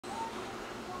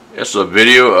It's a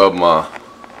video of my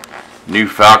new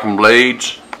Falcon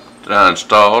blades that I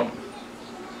installed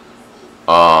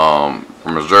from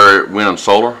Missouri Wind and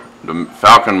Solar, the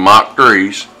Falcon Mach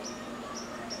 3s,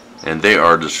 and they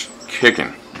are just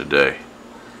kicking today.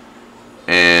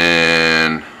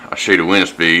 And I'll show you the wind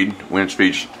speed. Wind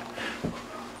speed.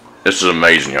 This is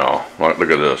amazing, y'all.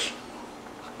 Look at this.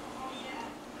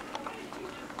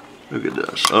 Look at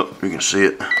this. Oh, you can see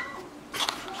it.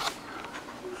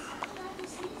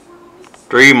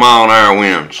 3 mile an hour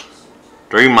winds.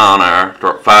 3 mile an hour.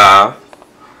 Start 5.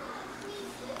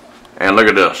 And look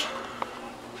at this.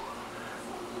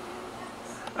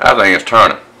 That thing is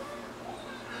turning.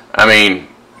 I mean,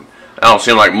 I don't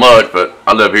seem like much, but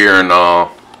I live here in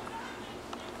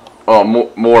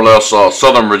more or less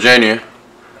southern Virginia.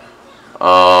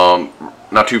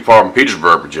 Not too far from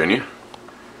Petersburg, Virginia.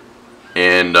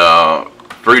 And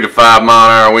 3 to 5 mile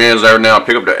an hour winds every now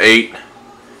pick up to 8.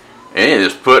 And it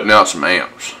is putting out some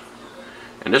amps.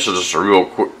 And this is just a real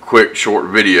quick short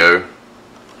video,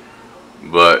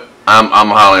 but I'm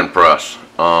highly impressed.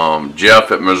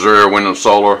 Jeff at Missouri Wind and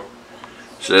Solar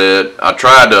said, I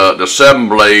tried the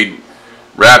 7-blade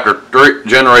Raptor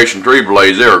Generation 3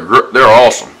 blades. They're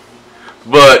awesome.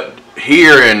 But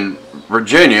here in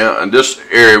Virginia, in this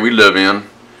area we live in,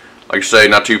 like I say,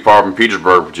 not too far from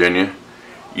Petersburg, Virginia,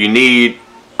 you need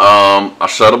a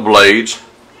set of blades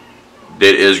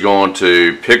that is going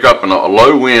to pick up in a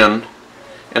low wind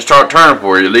and start turning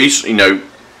for you. At least, you know,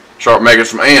 start making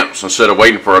some amps instead of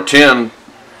waiting for a 10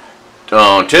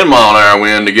 mile an hour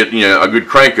wind to get, you know, a good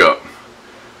crank up.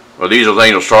 Well, these are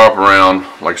things that start up around,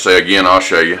 like I say again, I'll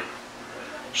show you.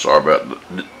 Sorry about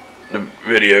the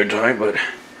video time, but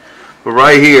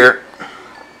right here,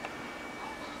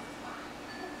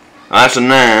 that's a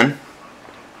 9.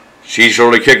 She's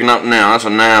surely kicking up now. That's a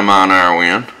 9 mile an hour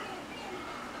wind.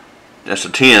 That's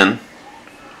a 10,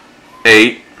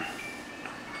 8,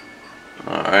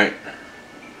 alright,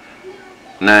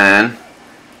 9,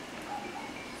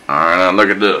 alright, now look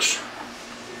at this.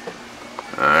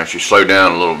 Alright, she slowed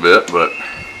down a little bit, but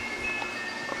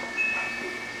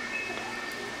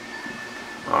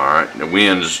alright, the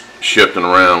wind's shifting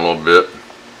around a little bit.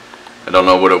 I don't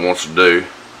know what it wants to do,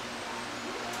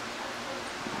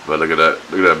 but look at that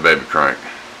baby crank.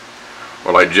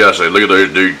 Or like Jesse, look at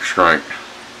those dudes crank.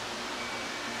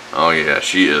 Oh yeah,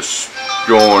 she is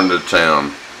going to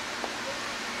town.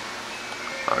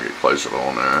 I'll get close up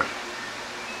on there.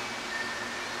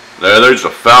 There's the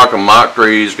Falcon Mach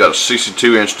 3's, got a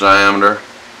 62-inch diameter.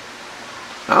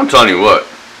 I'm telling you what,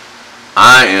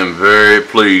 I am very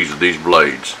pleased with these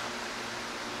blades.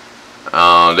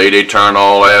 They turned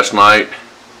all last night,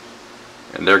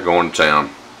 and they're going to town.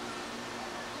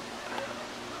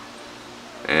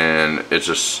 And it's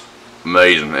just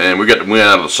amazing. And we got the wind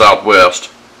out of the southwest.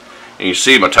 And you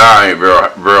see my tire ain't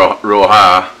real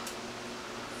high.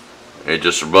 It's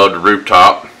just above the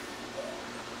rooftop,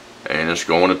 and it's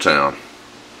going to town.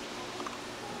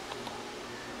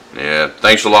 Yeah,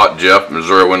 thanks a lot, Jeff,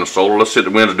 Missouri Wind and Solar. Let's see what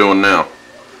the wind's doing now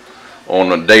on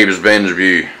the Davis Vantage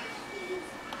View.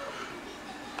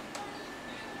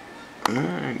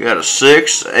 Got a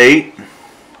 6, 8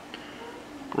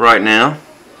 right now.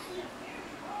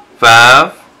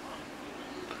 5,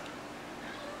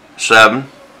 7.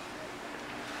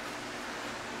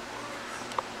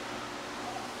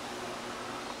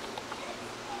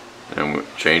 And we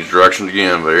change directions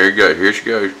again, but here you go. Here she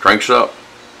goes. Cranks up.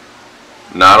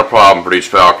 Not a problem for these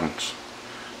Falcons.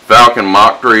 Falcon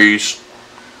Mach 3s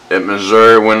at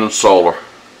Missouri Wind and Solar.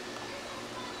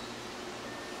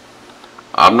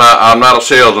 I'm not a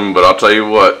salesman, but I'll tell you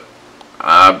what.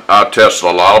 I tested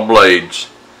a lot of blades.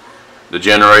 The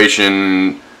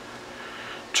Generation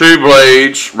 2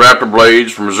 blades, Raptor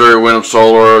blades from Missouri Wind and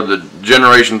Solar. The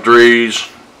Generation 3s.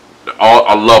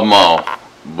 I love them all,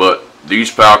 but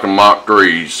these Falcon Mach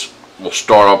 3s will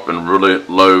start up in really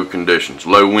low conditions,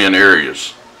 low wind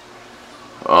areas.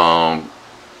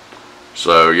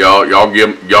 So y'all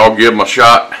give them a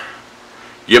shot.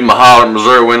 Give them a holler at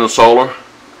Missouri Wind and Solar,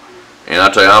 and I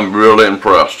tell you, I'm really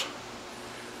impressed.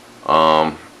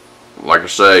 Like I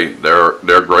say,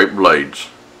 they're great blades.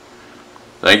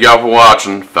 Thank y'all for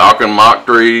watching. Falcon Mach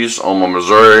 3s on my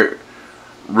Missouri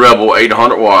Rebel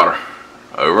 800 water.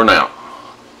 Over and out.